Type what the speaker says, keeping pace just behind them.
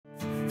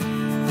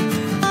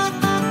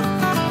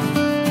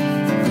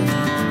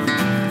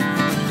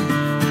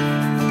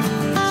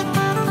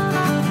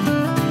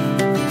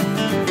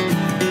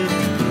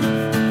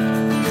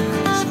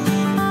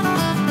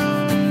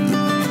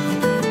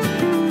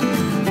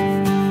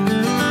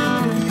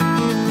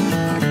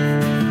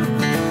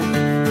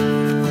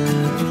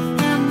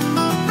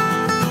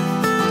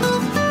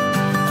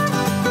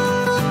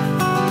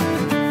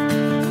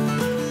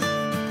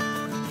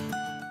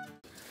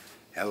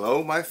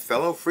my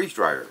fellow freeze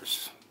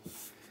dryers.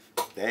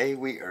 Today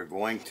we are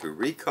going to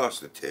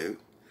reconstitute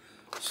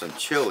some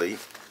chili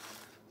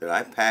that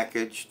I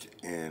packaged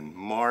in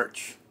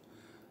March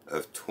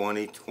of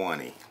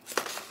 2020.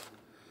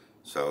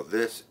 So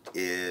this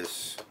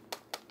is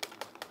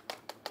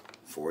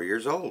 4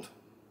 years old.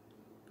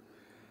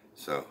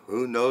 So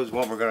who knows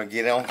what we're going to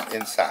get on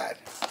inside.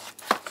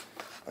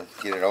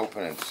 Let's get it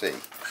open and see.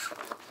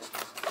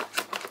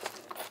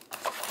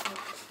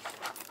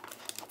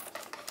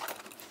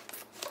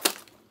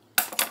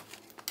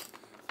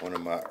 One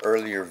of my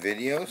earlier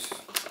videos.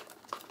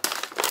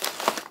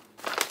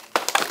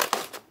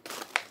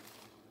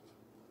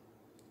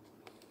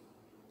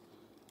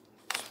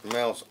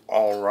 Smells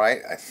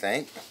alright, I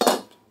think.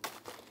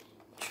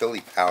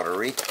 Chili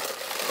powdery.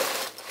 If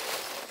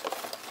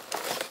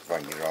I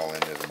can get it all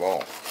in this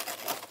bowl.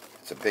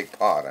 It's a big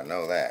pot, I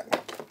know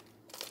that.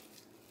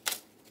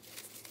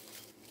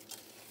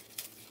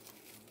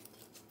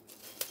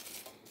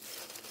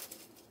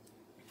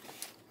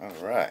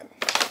 Alright.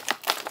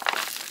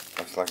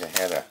 Looks like I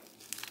had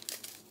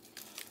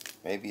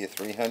maybe a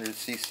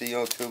 300cc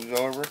O2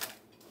 absorber.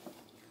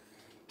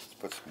 Let's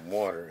put some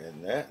water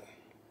in that.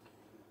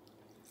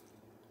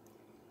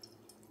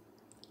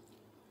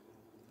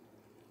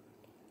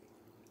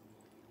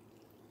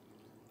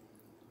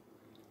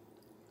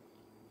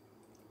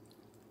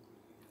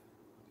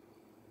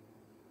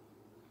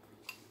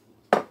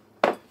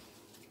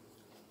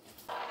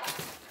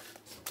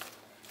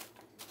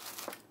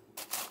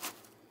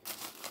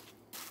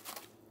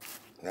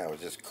 That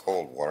was just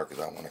cold water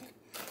because I want to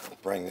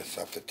bring this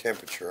up to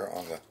temperature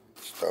on the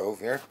stove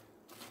here.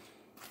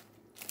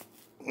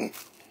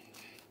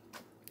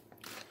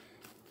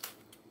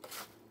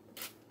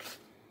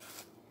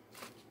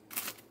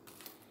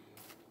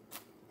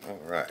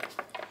 Alright,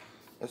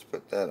 let's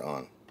put that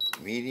on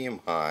medium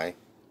high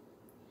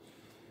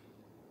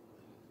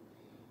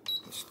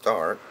and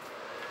start.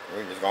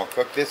 We're just going to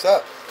cook this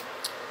up.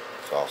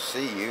 So I'll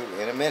see you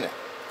in a minute.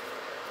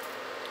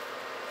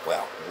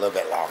 Well, a little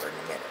bit longer than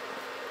a minute.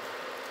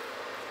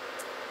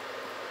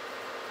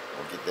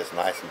 We'll get this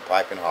nice and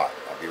piping hot.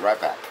 I'll be right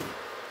back.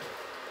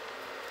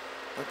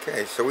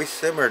 Okay, so we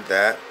simmered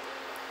that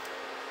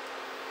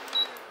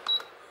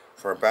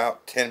for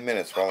about 10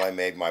 minutes while I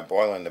made my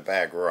boil in the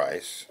bag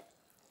rice.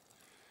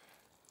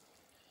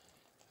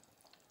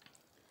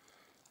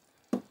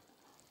 Let's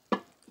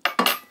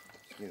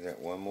give that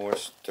one more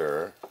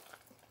stir.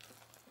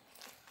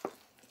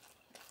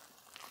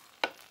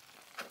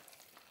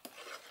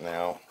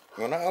 Now,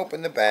 when I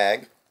opened the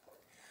bag,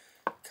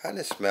 it kind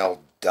of smelled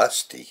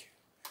dusty.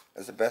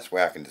 That's the best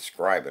way I can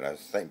describe it. I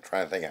was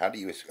trying to think, how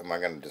am I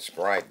going to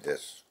describe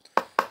this?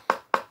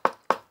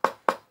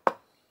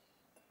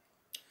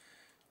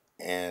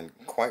 And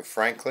quite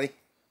frankly,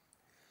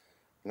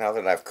 now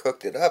that I've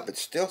cooked it up, it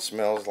still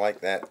smells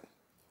like that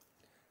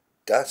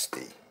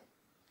dusty.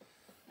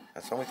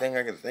 That's the only thing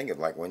I can think of,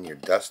 like when you're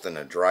dusting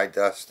a dry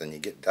dust and you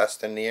get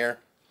dust in the air.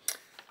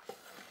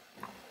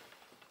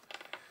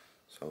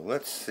 So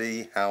let's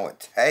see how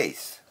it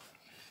tastes.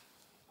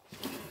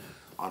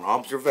 On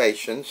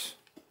observations,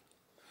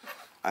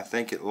 I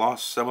think it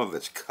lost some of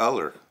its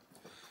color,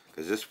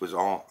 because this was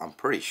all, I'm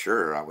pretty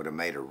sure I would have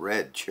made a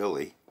red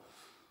chili.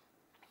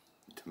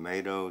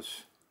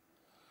 Tomatoes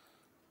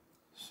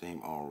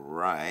seem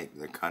alright.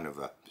 They're kind of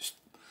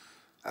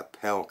a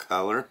pale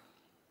color.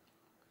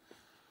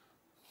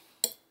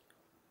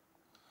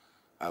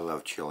 I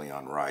love chili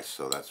on rice,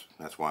 so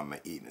that's why I'm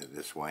eating it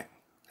this way.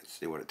 Let's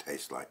see what it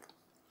tastes like.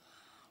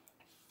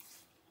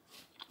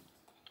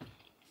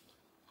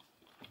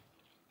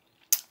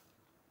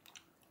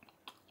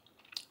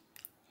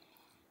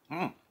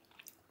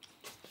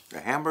 The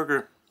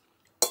hamburger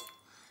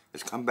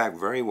has come back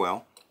very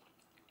well.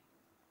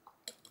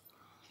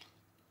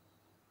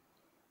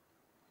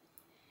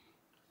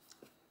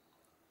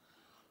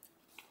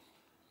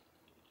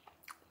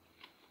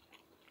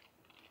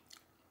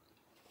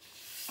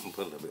 I'll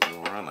put a little bit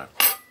more on there.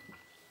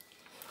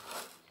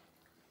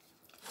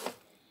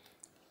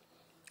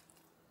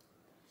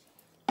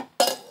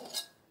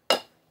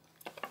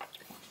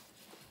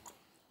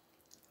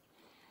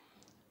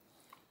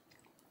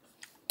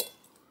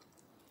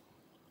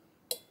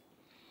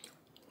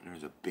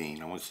 There's a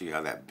bean. I want to see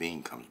how that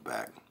bean comes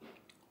back.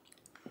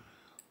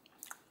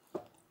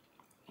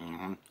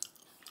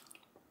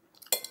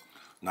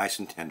 Nice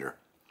and tender.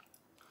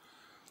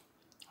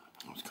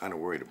 I was kind of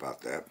worried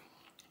about that.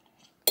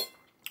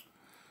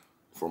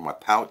 For my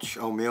pouch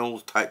oatmeal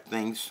type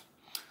things,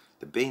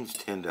 the beans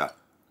tend to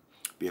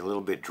be a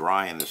little bit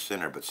dry in the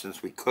center, but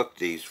since we cooked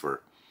these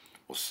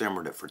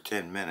simmered it for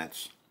 10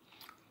 minutes,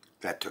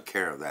 that took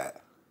care of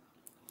that.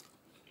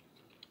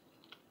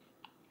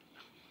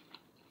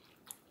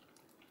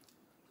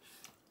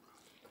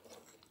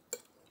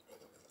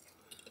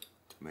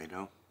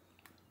 Tomato.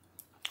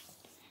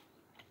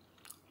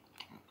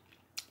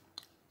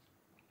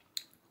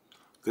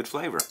 Good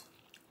flavor.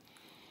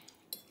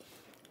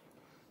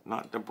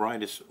 Not the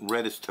brightest,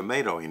 reddest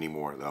tomato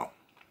anymore, though.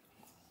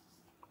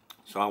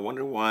 So I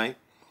wonder why,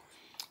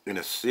 in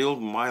a sealed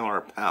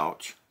Mylar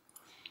pouch,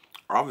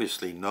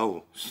 Obviously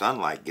no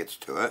sunlight gets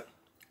to it.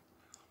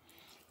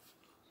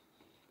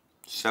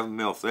 7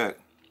 mil thick.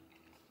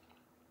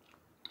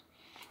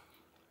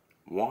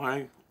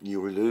 Why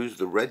you lose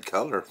the red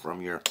color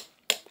from your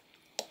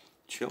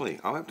chili?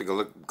 I'll have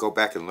to go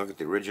back and look at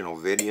the original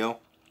video.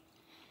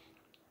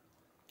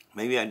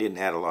 Maybe I didn't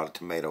add a lot of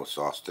tomato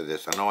sauce to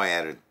this. I know I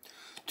added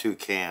 2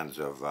 cans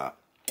of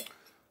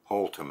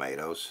whole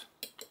tomatoes,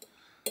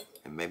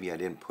 and maybe I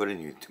didn't put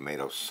any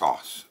tomato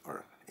sauce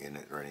or in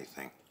it or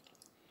anything.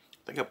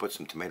 I think I put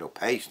some tomato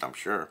paste, I'm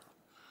sure.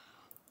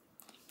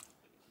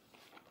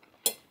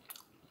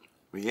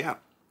 But yeah,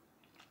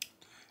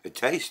 it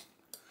tastes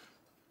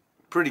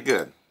pretty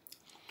good.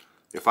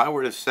 If I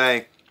were to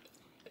say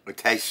it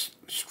tastes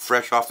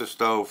fresh off the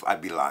stove,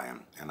 I'd be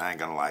lying, and I ain't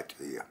gonna lie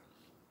to you.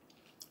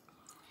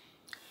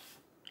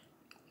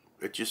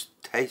 It just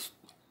tastes,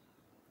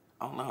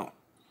 I don't know,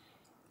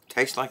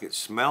 tastes like it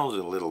smells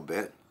a little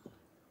bit.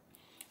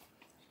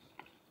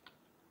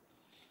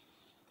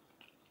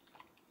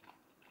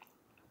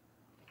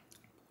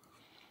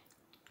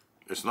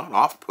 It's not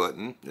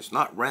off-putting, it's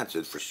not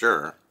rancid for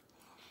sure.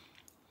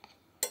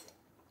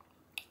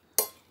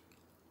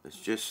 It's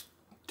just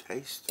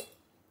taste.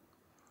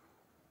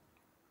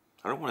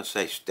 I don't want to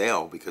say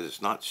stale because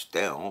it's not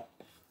stale.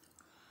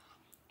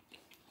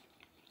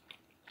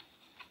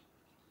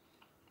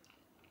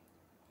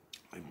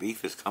 My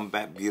beef has come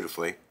back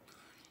beautifully,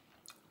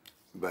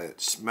 but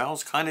it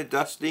smells kind of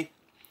dusty.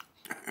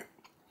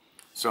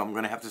 So I'm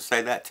going to have to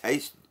say that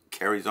taste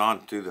carries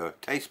on to the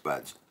taste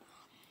buds.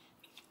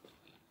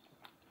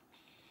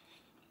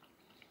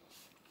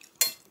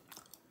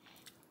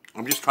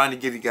 I'm just trying to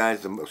give you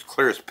guys the most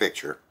clearest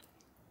picture.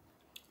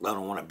 I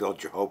don't want to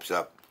build your hopes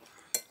up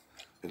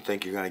and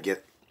think you're going to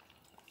get,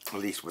 at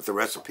least with the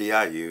recipe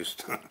I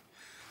used,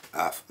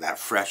 that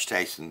fresh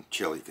tasting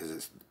chili,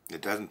 because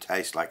it doesn't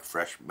taste like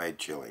fresh made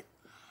chili.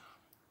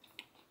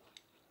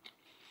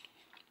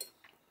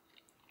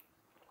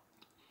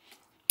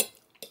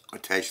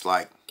 It tastes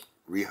like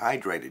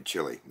rehydrated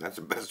chili. That's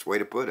the best way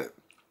to put it.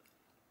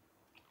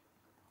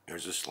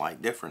 There's a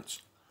slight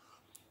difference.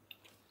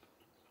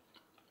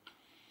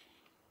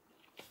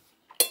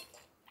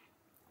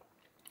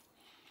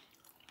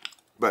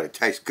 But it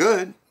tastes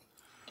good.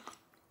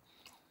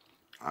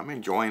 I'm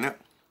enjoying it.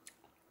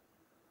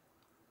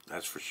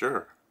 That's for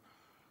sure.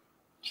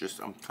 Just,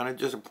 I'm kind of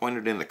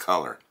disappointed in the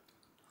color.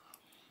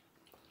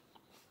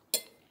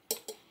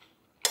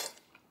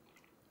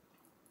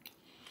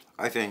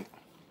 I think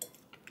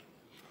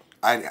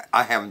I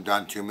haven't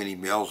done too many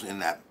meals in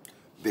that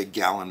big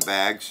gallon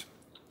bags.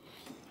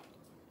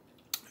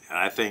 And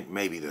I think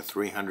maybe the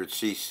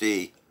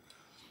 300cc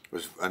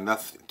was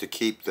enough to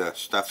keep the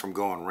stuff from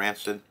going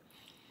rancid.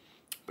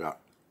 But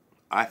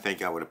I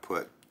think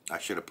I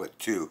should have put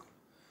 2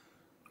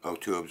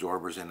 O2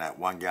 absorbers in that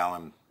 1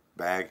 gallon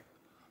bag.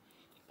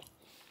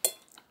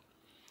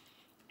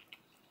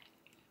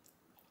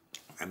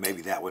 And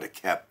maybe that would have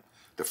kept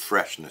the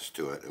freshness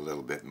to it a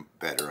little bit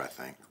better, I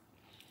think.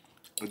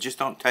 It just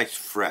don't taste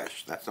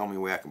fresh. That's the only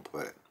way I can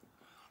put it.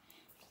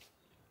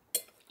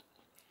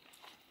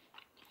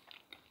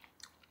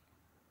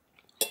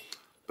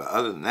 But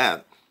other than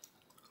that,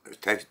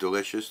 it tastes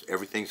delicious.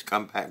 Everything's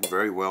come back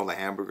very well. The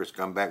hamburgers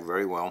come back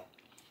very well.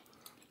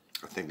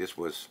 I think this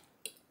was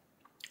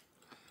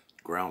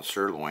ground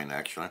sirloin,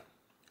 actually.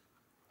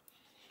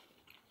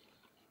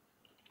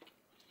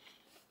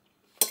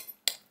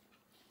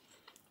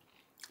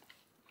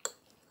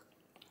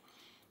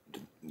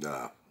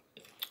 The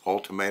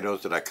whole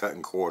tomatoes that I cut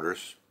in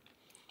quarters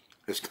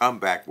has come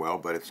back well,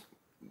 but it's,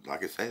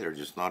 like I say, they're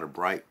just not a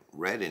bright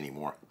red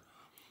anymore.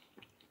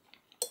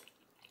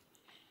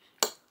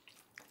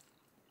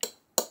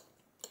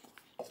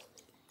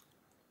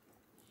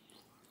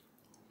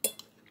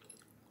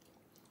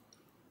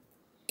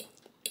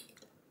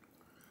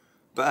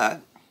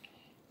 But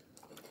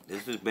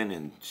this has been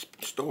in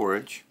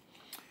storage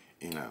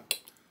in a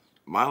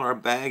Mylar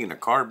bag in a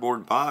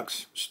cardboard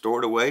box,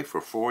 stored away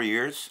for 4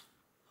 years.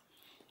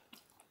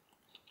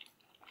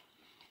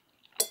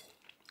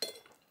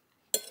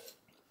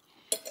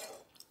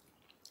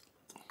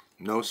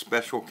 No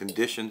special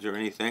conditions or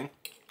anything.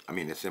 I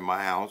mean, it's in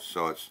my house,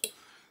 so it's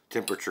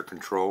temperature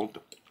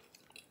controlled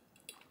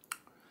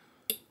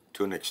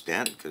to an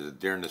extent, because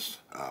during this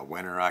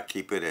winter I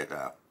keep it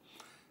at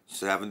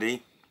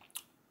 70,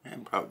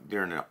 and probably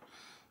during the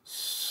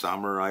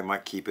summer I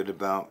might keep it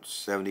about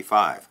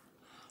 75.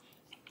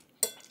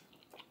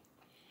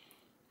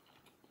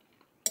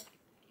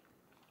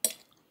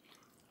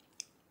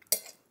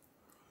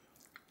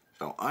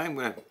 So I'm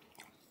going to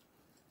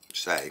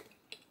say,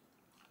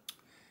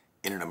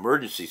 in an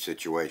emergency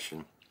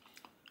situation,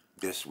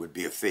 this would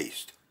be a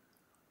feast.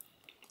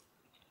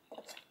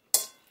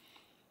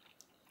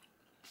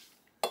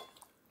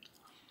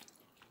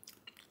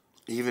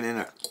 Even in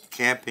a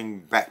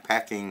camping,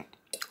 backpacking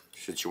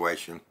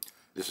situation,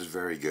 this is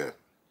very good.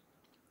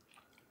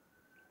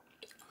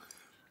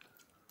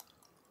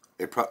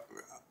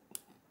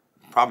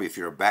 Probably if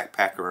you're a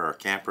backpacker or a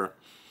camper,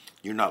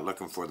 you're not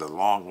looking for the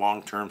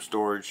long-term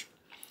storage.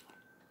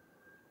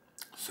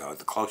 So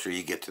the closer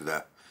you get to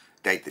the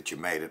date that you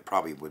made it,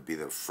 probably would be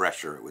the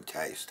fresher it would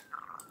taste.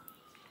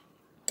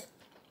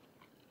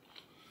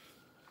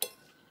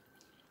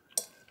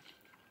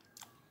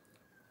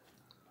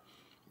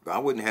 But I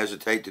wouldn't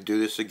hesitate to do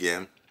this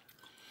again.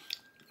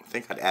 I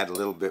think I'd add a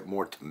little bit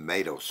more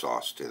tomato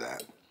sauce to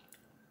that.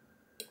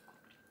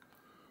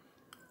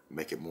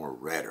 Make it more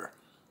redder.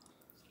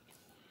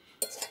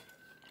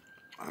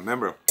 I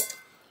remember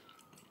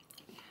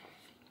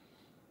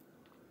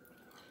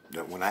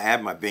that when I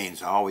add my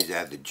beans, I always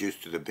add the juice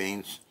to the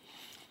beans.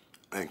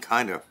 And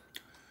kind of,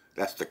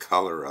 that's the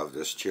color of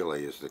this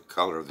chili, is the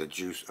color of the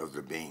juice of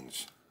the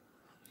beans.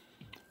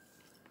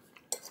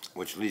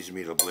 Which leads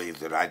me to believe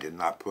that I did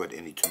not put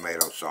any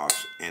tomato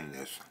sauce in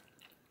this.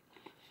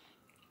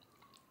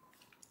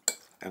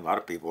 And a lot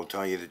of people will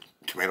tell you that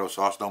tomato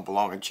sauce don't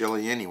belong in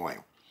chili anyway.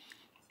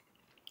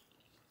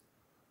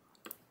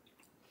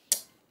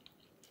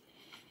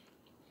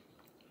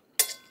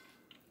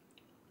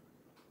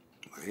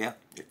 But yeah,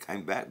 it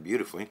came back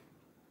beautifully.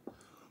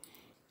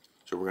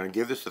 So we're going to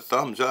give this a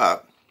thumbs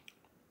up.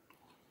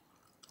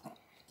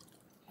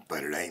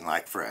 But it ain't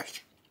like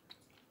fresh.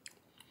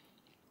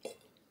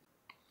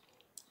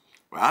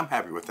 Well, I'm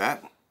happy with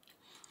that.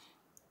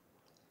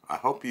 I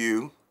hope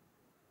you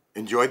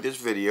enjoyed this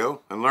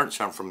video and learned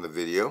something from the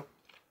video.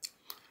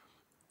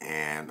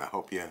 And I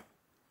hope you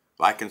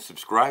like and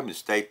subscribe and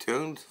stay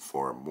tuned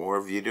for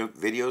more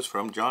videos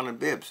from John and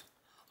Bibbs.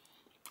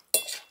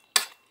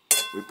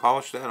 We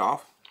polished that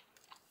off.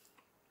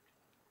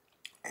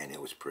 And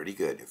it was pretty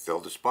good. It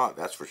filled the spot,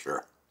 that's for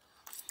sure.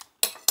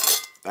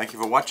 Thank you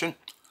for watching.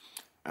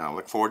 And I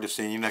look forward to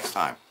seeing you next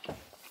time.